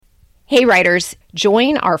Hey writers,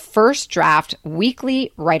 join our First Draft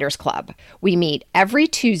weekly writers club. We meet every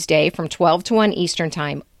Tuesday from 12 to 1 Eastern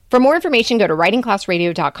Time. For more information, go to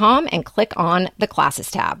writingclassradio.com and click on the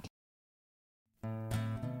Classes tab.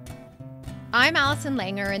 I'm Allison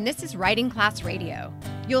Langer, and this is Writing Class Radio.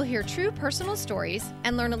 You'll hear true personal stories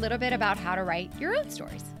and learn a little bit about how to write your own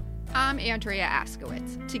stories. I'm Andrea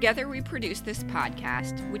Askowitz. Together we produce this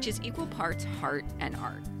podcast, which is equal parts heart and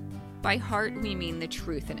art. By heart, we mean the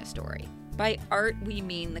truth in a story. By art, we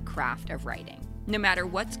mean the craft of writing. No matter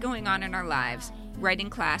what's going on in our lives, writing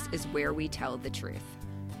class is where we tell the truth.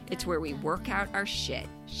 It's where we work out our shit.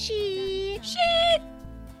 Shit!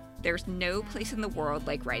 There's no place in the world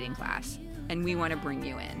like writing class, and we want to bring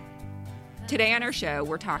you in. Today on our show,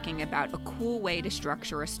 we're talking about a cool way to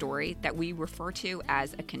structure a story that we refer to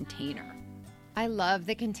as a container. I love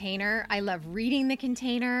the container. I love reading the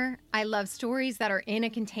container. I love stories that are in a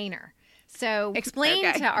container. So explain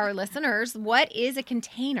to our listeners, what is a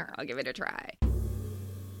container? I'll give it a try.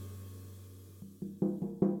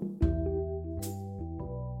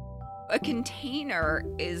 A container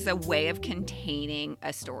is a way of containing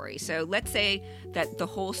a story. So let's say that the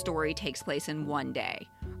whole story takes place in one day,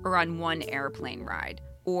 or on one airplane ride,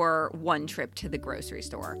 or one trip to the grocery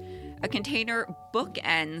store. A container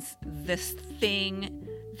bookends this thing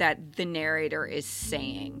that the narrator is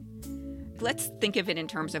saying. Let's think of it in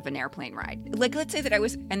terms of an airplane ride. Like, let's say that I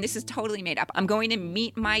was, and this is totally made up, I'm going to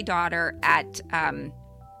meet my daughter at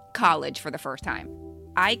college for the first time.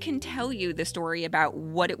 I can tell you the story about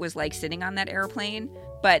what it was like sitting on that airplane,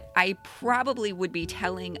 but I probably would be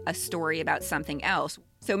telling a story about something else.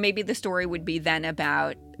 So maybe the story would be then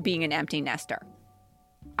about being an empty nester.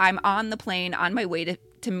 I'm on the plane on my way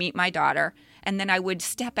to meet my daughter, and then I would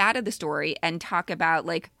step out of the story and talk about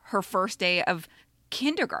like her first day of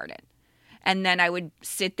kindergarten. And then I would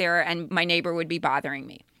sit there and my neighbor would be bothering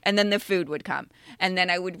me. And then the food would come. And then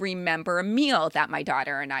I would remember a meal that my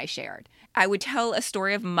daughter and I shared. I would tell a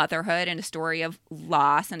story of motherhood and a story of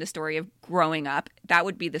loss and a story of growing up. That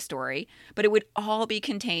would be the story. But it would all be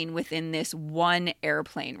contained within this one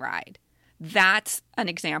airplane ride. That's an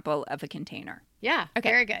example of a container. Yeah, okay.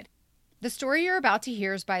 Very good. The story you're about to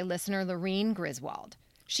hear is by listener Lorene Griswold.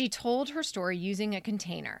 She told her story using a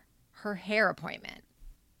container, her hair appointment.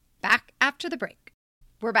 Back after the break.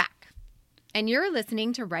 We're back. And you're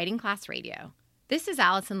listening to Writing Class Radio. This is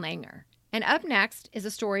Allison Langer. And up next is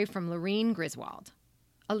a story from Lorene Griswold,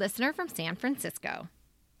 a listener from San Francisco.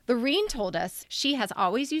 Lorene told us she has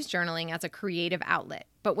always used journaling as a creative outlet,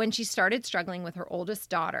 but when she started struggling with her oldest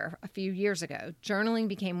daughter a few years ago, journaling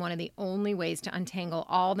became one of the only ways to untangle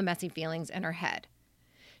all the messy feelings in her head.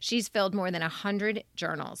 She's filled more than 100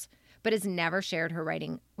 journals, but has never shared her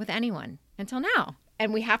writing with anyone until now.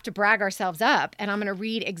 And we have to brag ourselves up, and I'm going to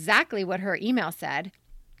read exactly what her email said.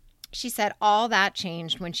 She said all that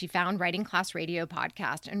changed when she found Writing Class Radio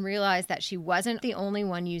podcast and realized that she wasn't the only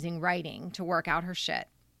one using writing to work out her shit.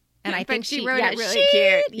 And I think she wrote it really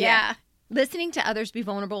cute. Yeah. Listening to others be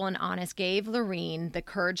vulnerable and honest gave Lorene the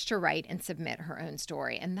courage to write and submit her own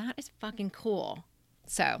story. And that is fucking cool.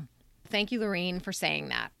 So thank you, Lorene, for saying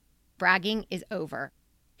that. Bragging is over.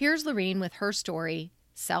 Here's Lorene with her story,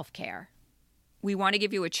 Self-Care. We want to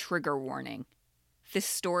give you a trigger warning. This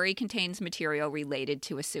story contains material related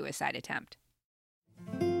to a suicide attempt.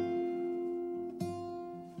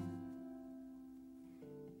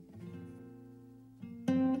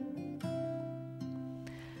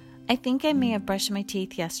 I think I may have brushed my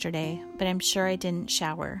teeth yesterday, but I'm sure I didn't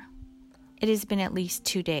shower. It has been at least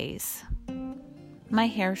 2 days. My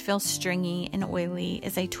hair feels stringy and oily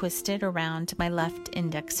as I twist it around my left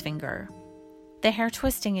index finger. The hair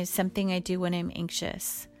twisting is something I do when I'm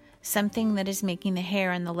anxious, something that is making the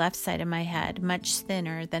hair on the left side of my head much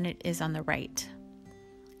thinner than it is on the right.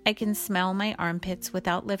 I can smell my armpits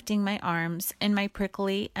without lifting my arms, and my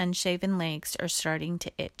prickly, unshaven legs are starting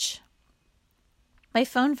to itch. My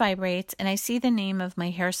phone vibrates, and I see the name of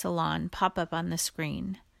my hair salon pop up on the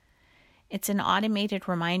screen. It's an automated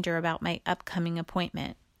reminder about my upcoming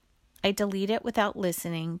appointment. I delete it without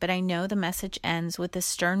listening, but I know the message ends with a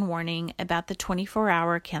stern warning about the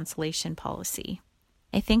 24-hour cancellation policy.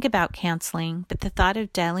 I think about canceling, but the thought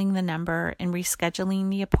of dialing the number and rescheduling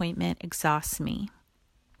the appointment exhausts me.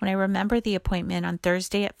 When I remember the appointment on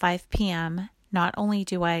Thursday at 5 p.m., not only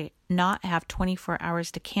do I not have 24 hours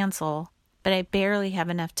to cancel, but I barely have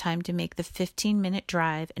enough time to make the 15-minute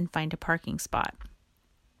drive and find a parking spot.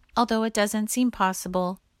 Although it doesn't seem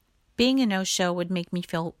possible, being a no-show would make me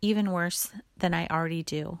feel even worse than I already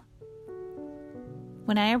do.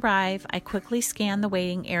 When I arrive, I quickly scan the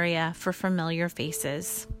waiting area for familiar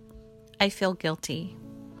faces. I feel guilty.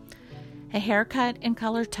 A haircut and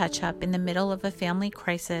color touch-up in the middle of a family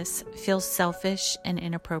crisis feels selfish and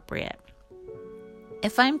inappropriate.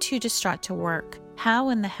 If I'm too distraught to work, how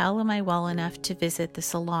in the hell am I well enough to visit the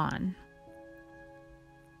salon?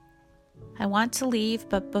 I want to leave,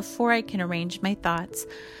 but before I can arrange my thoughts,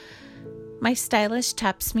 my stylist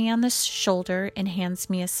taps me on the shoulder and hands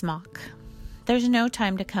me a smock. There's no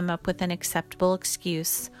time to come up with an acceptable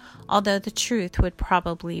excuse, although the truth would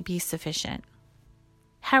probably be sufficient.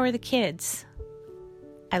 How are the kids?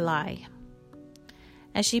 I lie.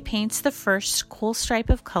 As she paints the first cool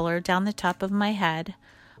stripe of color down the top of my head,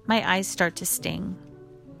 my eyes start to sting.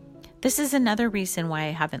 This is another reason why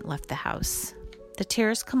I haven't left the house. The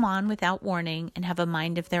tears come on without warning and have a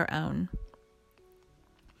mind of their own.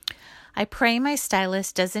 I pray my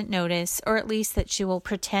stylist doesn't notice, or at least that she will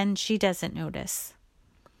pretend she doesn't notice.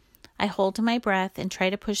 I hold my breath and try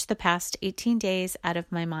to push the past 18 days out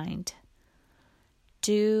of my mind.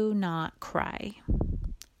 Do not cry.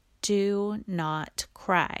 Do not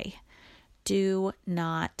cry. Do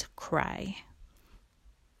not cry.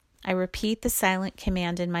 I repeat the silent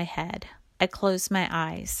command in my head. I close my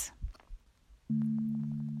eyes.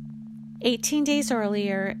 18 days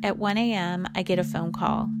earlier, at 1 a.m., I get a phone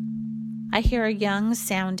call. I hear a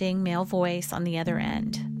young-sounding male voice on the other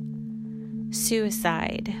end.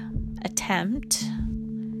 Suicide, attempt,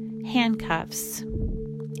 handcuffs,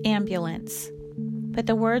 ambulance. But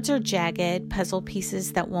the words are jagged puzzle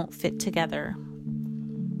pieces that won't fit together.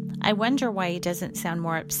 I wonder why he doesn't sound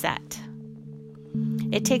more upset.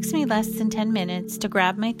 It takes me less than 10 minutes to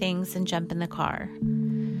grab my things and jump in the car.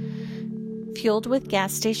 Fueled with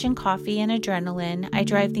gas station coffee and adrenaline, I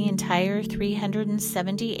drive the entire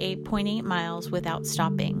 378.8 miles without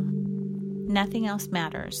stopping. Nothing else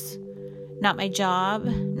matters. Not my job,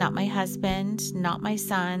 not my husband, not my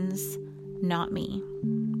sons, not me.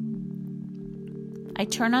 I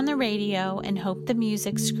turn on the radio and hope the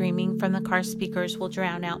music screaming from the car speakers will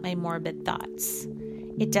drown out my morbid thoughts.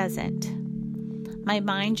 It doesn't. My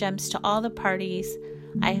mind jumps to all the parties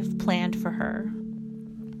I have planned for her.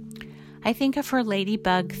 I think of her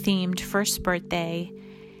ladybug-themed first birthday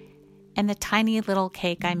and the tiny little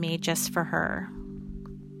cake I made just for her.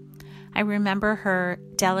 I remember her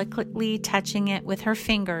delicately touching it with her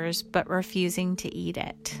fingers but refusing to eat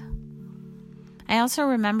it. I also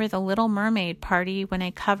remember the Little Mermaid party when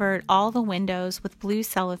I covered all the windows with blue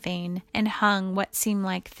cellophane and hung what seemed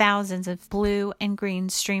like thousands of blue and green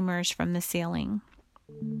streamers from the ceiling.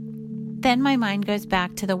 Then my mind goes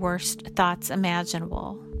back to the worst thoughts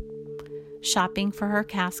imaginable. Shopping for her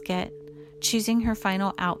casket, choosing her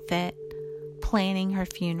final outfit, planning her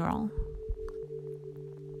funeral.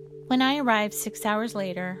 When I arrive 6 hours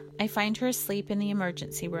later, I find her asleep in the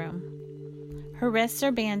emergency room. Her wrists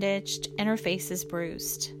are bandaged and her face is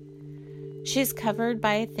bruised. She is covered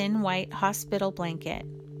by a thin white hospital blanket,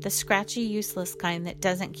 the scratchy, useless kind that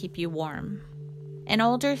doesn't keep you warm. An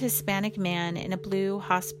older Hispanic man in a blue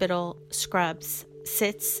hospital scrubs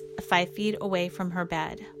sits 5 feet away from her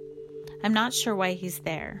bed. I'm not sure why he's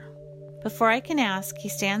there. Before I can ask, he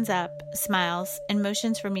stands up, smiles, and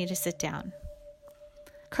motions for me to sit down.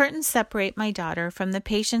 Curtains separate my daughter from the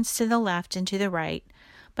patients to the left and to the right,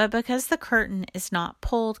 but because the curtain is not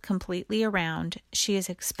pulled completely around, she is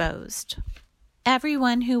exposed.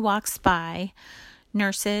 Everyone who walks by,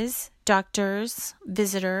 nurses, doctors,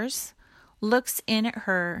 visitors, looks in at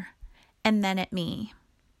her and then at me.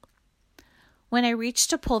 When I reach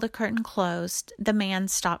to pull the curtain closed, the man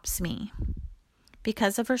stops me.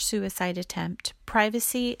 Because of her suicide attempt,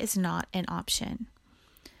 privacy is not an option.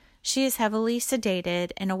 She is heavily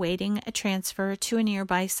sedated and awaiting a transfer to a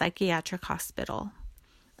nearby psychiatric hospital.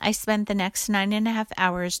 I spent the next 9.5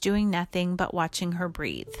 hours doing nothing but watching her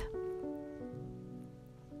breathe.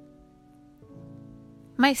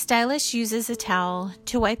 My stylist uses a towel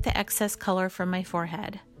to wipe the excess color from my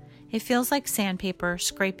forehead. It feels like sandpaper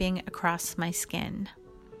scraping across my skin.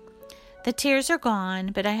 The tears are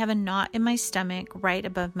gone, but I have a knot in my stomach right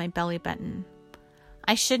above my belly button.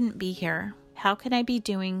 I shouldn't be here. How can I be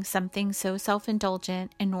doing something so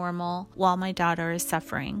self-indulgent and normal while my daughter is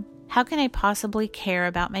suffering? How can I possibly care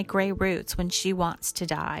about my gray roots when she wants to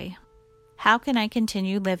die? How can I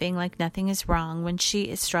continue living like nothing is wrong when she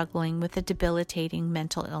is struggling with a debilitating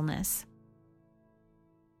mental illness?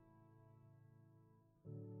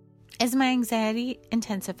 As my anxiety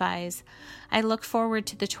intensifies, I look forward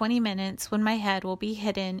to the 20 minutes when my head will be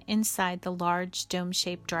hidden inside the large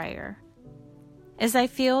dome-shaped dryer. As I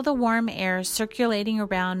feel the warm air circulating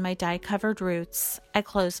around my dye-covered roots, I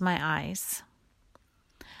close my eyes.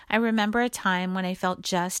 I remember a time when I felt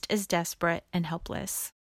just as desperate and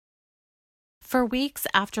helpless. For weeks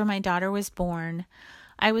after my daughter was born,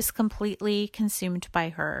 I was completely consumed by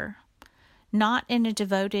her. Not in a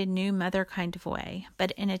devoted new mother kind of way,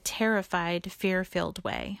 but in a terrified, fear-filled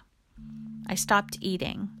way. I stopped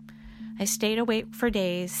eating. I stayed awake for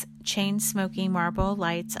days, chain-smoking Marlboro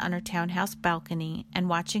Lights on her townhouse balcony and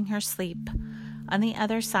watching her sleep on the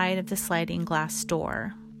other side of the sliding glass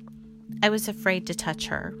door. I was afraid to touch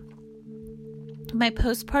her. My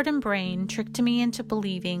postpartum brain tricked me into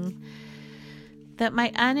believing that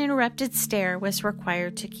my uninterrupted stare was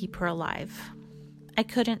required to keep her alive. I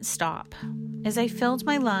couldn't stop. As I filled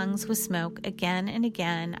my lungs with smoke again and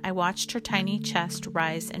again, I watched her tiny chest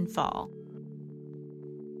rise and fall.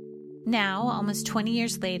 Now, almost 20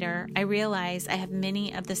 years later, I realize I have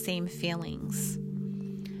many of the same feelings.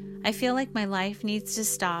 I feel like my life needs to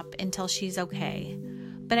stop until she's okay,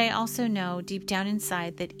 but I also know deep down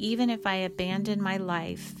inside that even if I abandon my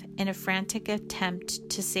life in a frantic attempt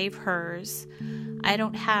to save hers, I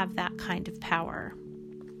don't have that kind of power.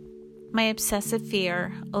 My obsessive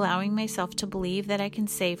fear, allowing myself to believe that I can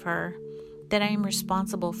save her, that I am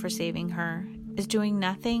responsible for saving her, is doing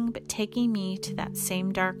nothing but taking me to that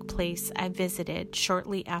same dark place I visited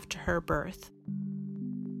shortly after her birth.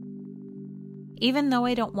 Even though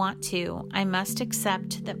I don't want to, I must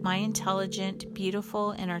accept that my intelligent,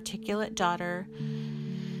 beautiful, and articulate daughter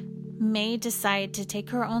may decide to take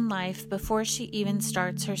her own life before she even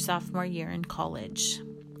starts her sophomore year in college.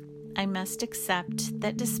 I must accept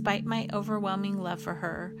that despite my overwhelming love for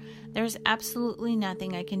her, there's absolutely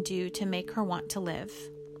nothing I can do to make her want to live.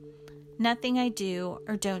 Nothing I do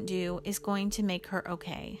or don't do is going to make her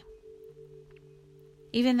okay.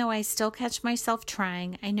 Even though I still catch myself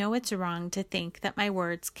trying, I know it's wrong to think that my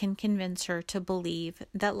words can convince her to believe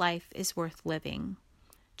that life is worth living.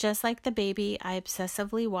 Just like the baby I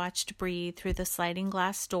obsessively watched breathe through the sliding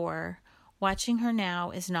glass door, watching her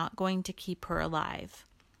now is not going to keep her alive,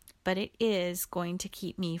 but it is going to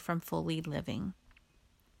keep me from fully living.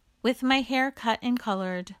 With my hair cut and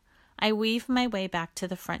colored, I weave my way back to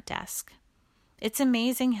the front desk. It's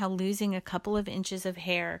amazing how losing a couple of inches of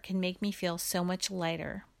hair can make me feel so much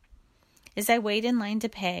lighter. As I wait in line to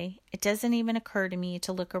pay, it doesn't even occur to me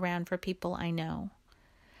to look around for people I know.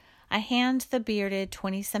 I hand the bearded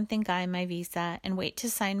 20-something guy my visa and wait to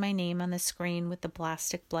sign my name on the screen with the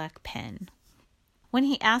plastic black pen. When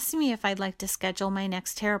he asks me if I'd like to schedule my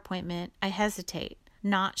next hair appointment, I hesitate,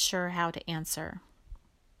 not sure how to answer.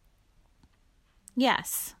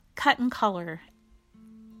 Yes, cut and color.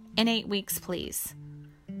 In 8 weeks, please.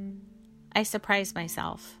 I surprise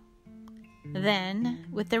myself. Then,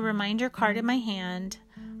 with the reminder card in my hand,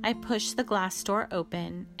 I push the glass door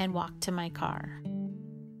open and walk to my car.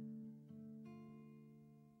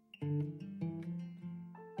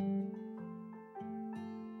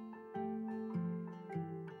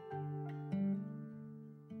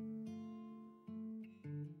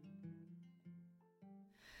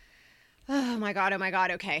 Oh my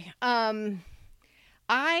God. Okay.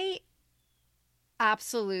 I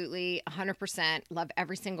absolutely 100% love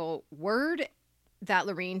every single word that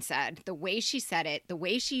Lorene said, the way she said it, the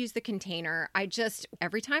way she used the container.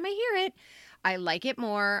 Every time I hear it, I like it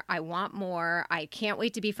more. I want more. I can't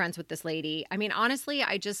wait to be friends with this lady. I mean, honestly,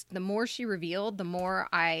 the more she revealed, the more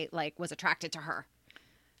I was attracted to her.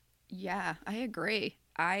 Yeah, I agree.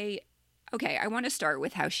 I want to start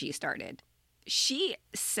with how she started. She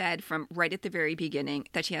said from right at the very beginning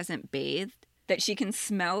that she hasn't bathed, that she can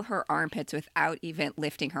smell her armpits without even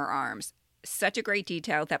lifting her arms. Such a great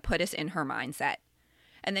detail that put us in her mindset.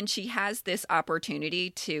 And then she has this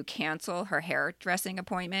opportunity to cancel her hairdressing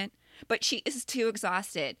appointment, but she is too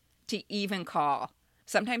exhausted to even call.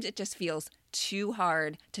 Sometimes it just feels too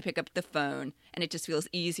hard to pick up the phone, and it just feels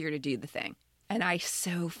easier to do the thing. And I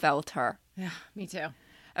so felt her. Yeah, me too.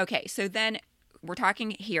 Okay, so then we're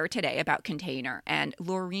talking here today about container, and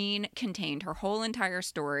Lorene contained her whole entire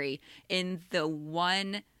story in the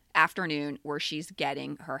one afternoon where she's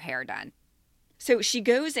getting her hair done. So she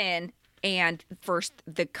goes in, and first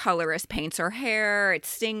the colorist paints her hair. It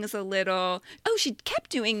stings a little. Oh, she kept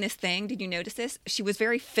doing this thing. Did you notice this? She was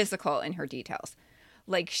very physical in her details.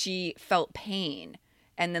 Like she felt pain.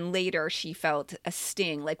 And then later she felt a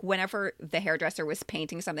sting. Like whenever the hairdresser was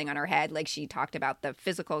painting something on her head, like she talked about the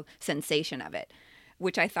physical sensation of it,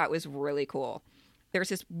 which I thought was really cool. There's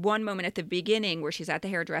this one moment at the beginning where she's at the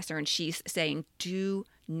hairdresser and she's saying, "Do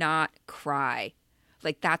not cry."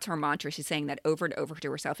 Like that's her mantra. She's saying that over and over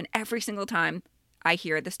to herself. And every single time I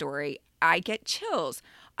hear the story, I get chills.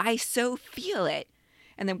 I so feel it.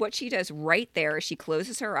 And then what she does right there is she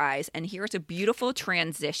closes her eyes, and here's a beautiful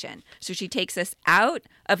transition. So she takes us out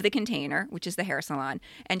of the container, which is the hair salon,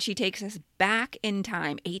 and she takes us back in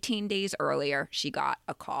time. 18 days earlier, she got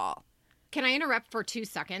a call. Can I interrupt for 2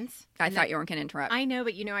 seconds? I thought you weren't going to interrupt. I know,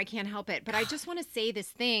 but I can't help it. But I just want to say this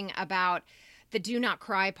thing about the do not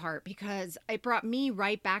cry part, because it brought me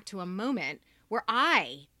right back to a moment where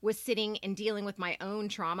I was sitting and dealing with my own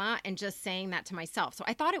trauma and just saying that to myself. So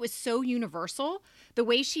I thought it was so universal, the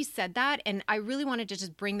way she said that. And I really wanted to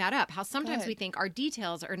just bring that up, how sometimes we think our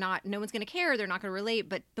details are not, no one's going to care, they're not going to relate.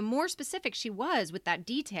 But the more specific she was with that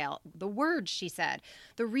detail, the words she said,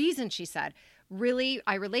 the reason she said, really,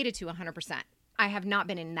 I related to 100%. I have not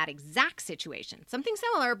been in that exact situation. Something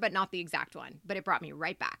similar, but not the exact one. But it brought me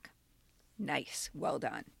right back. Nice. Well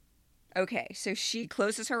done. Okay, so she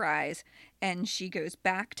closes her eyes and she goes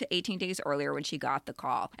back to 18 days earlier when she got the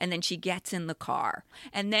call. And then she gets in the car.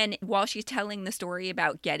 And then while she's telling the story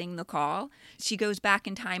about getting the call, she goes back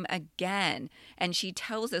in time again. And she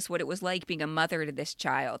tells us what it was like being a mother to this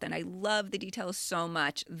child. And I love the details so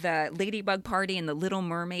much. The Ladybug party and the Little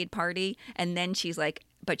Mermaid party. And then she's like,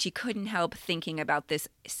 but she couldn't help thinking about this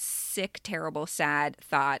sick, terrible, sad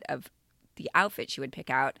thought of the outfit she would pick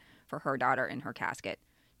out for her daughter in her casket.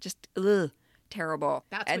 Just, terrible.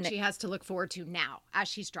 That's what she has to look forward to now as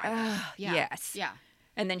she's driving. Yes. Yeah.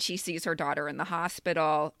 And then she sees her daughter in the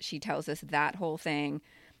hospital. She tells us that whole thing.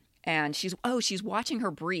 And she's watching her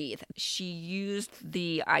breathe. She used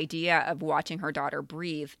the idea of watching her daughter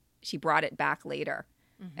breathe. She brought it back later.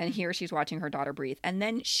 Mm-hmm. And here she's watching her daughter breathe. And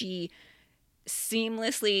then she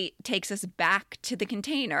seamlessly takes us back to the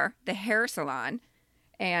container, the hair salon.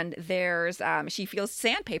 And there's, she feels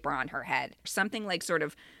sandpaper on her head. Something like sort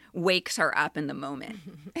of wakes her up in the moment.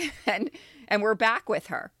 and we're back with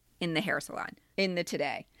her in the hair salon, in the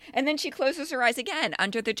today. And then she closes her eyes again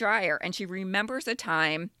under the dryer. And she remembers a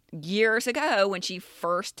time years ago when she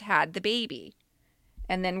first had the baby.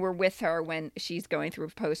 And then we're with her when she's going through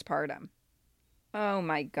postpartum. Oh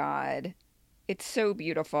my God. It's so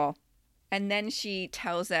beautiful. And then she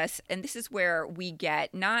tells us, and this is where we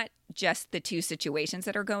get not just the two situations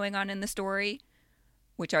that are going on in the story,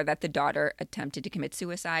 which are that the daughter attempted to commit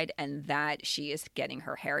suicide and that she is getting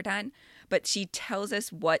her hair done, but she tells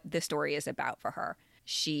us what the story is about for her.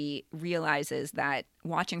 She realizes that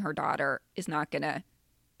watching her daughter is not going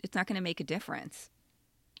to make a difference.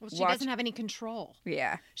 Well, she doesn't have any control.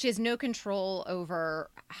 Yeah. She has no control over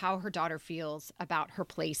how her daughter feels about her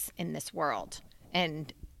place in this world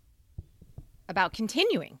and about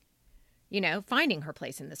continuing, finding her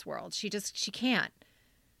place in this world. She can't.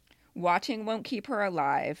 Watching won't keep her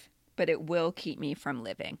alive, but it will keep me from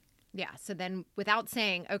living. Yeah. So then without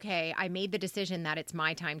saying, okay, I made the decision that it's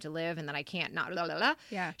my time to live and that I can't not, blah, blah, blah.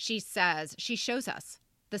 Yeah. She shows us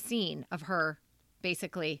the scene of her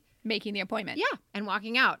basically making the appointment. Yeah. And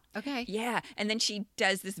walking out. Okay. Yeah. And then she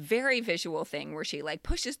does this very visual thing where she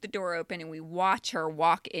pushes the door open and we watch her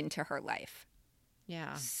walk into her life.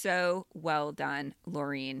 Yeah. So well done,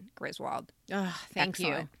 Lorene Griswold. Oh, thank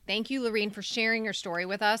you. Thank you, Lorene, for sharing your story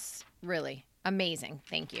with us. Really amazing.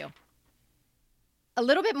 Thank you. A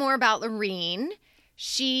little bit more about Lorene.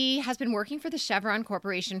 She has been working for the Chevron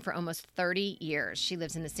Corporation for almost 30 years. She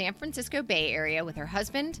lives in the San Francisco Bay Area with her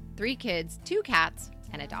husband, 3 kids, 2 cats,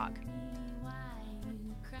 and a dog.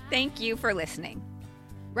 Thank you for listening.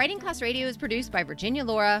 Writing Class Radio is produced by Virginia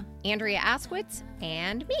Laura, Andrea Askwitz,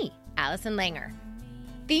 and me, Allison Langer.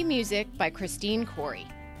 Theme music by Christine Corey.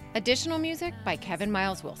 Additional music by Kevin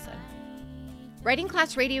Miles Wilson. Writing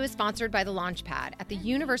Class Radio is sponsored by the Launchpad at the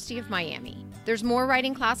University of Miami. There's more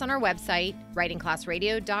writing class on our website,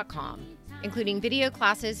 writingclassradio.com, including video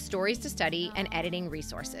classes, stories to study, and editing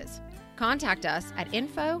resources. Contact us at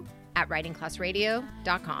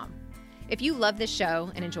info@writingclassradio.com. If you love this show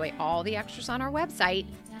and enjoy all the extras on our website,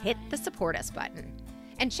 hit the Support Us button.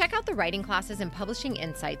 And check out the writing classes and publishing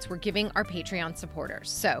insights we're giving our Patreon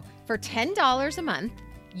supporters. So for $10 a month,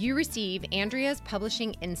 you receive Andrea's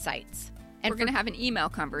Publishing Insights. And we're going to have an email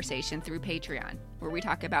conversation through Patreon where we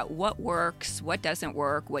talk about what works, what doesn't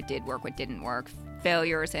work, what did work, what didn't work,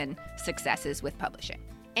 failures and successes with publishing.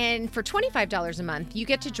 And for $25 a month, you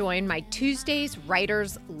get to join my Tuesdays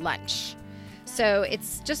Writers Lunch. So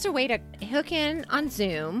it's just a way to hook in on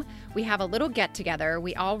Zoom. We have a little get-together.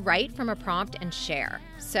 We all write from a prompt and share.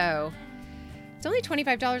 So it's only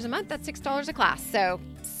 $25 a month. That's $6 a class. So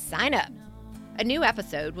sign up. A new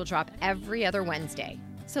episode will drop every other Wednesday.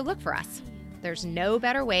 So look for us. There's no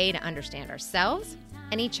better way to understand ourselves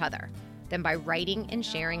and each other than by writing and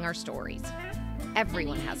sharing our stories.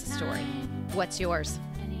 Everyone has a story. What's yours?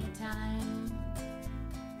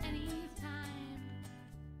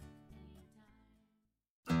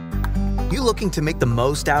 You looking to make the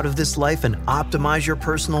most out of this life and optimize your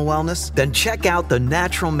personal wellness? Then check out the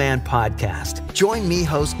Natural Man Podcast. Join me,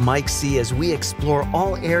 host Mike C., as we explore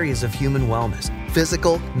all areas of human wellness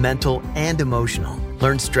physical, mental, and emotional.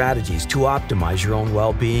 Learn strategies to optimize your own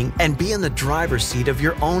well-being and be in the driver's seat of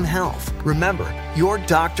your own health. Remember, your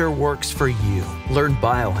doctor works for you. Learn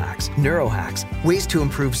biohacks, neurohacks, ways to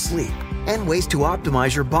improve sleep, and ways to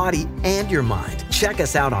optimize your body and your mind. Check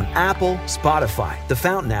us out on Apple, Spotify, the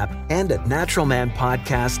Fountain app, and at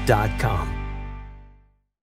naturalmanpodcast.com.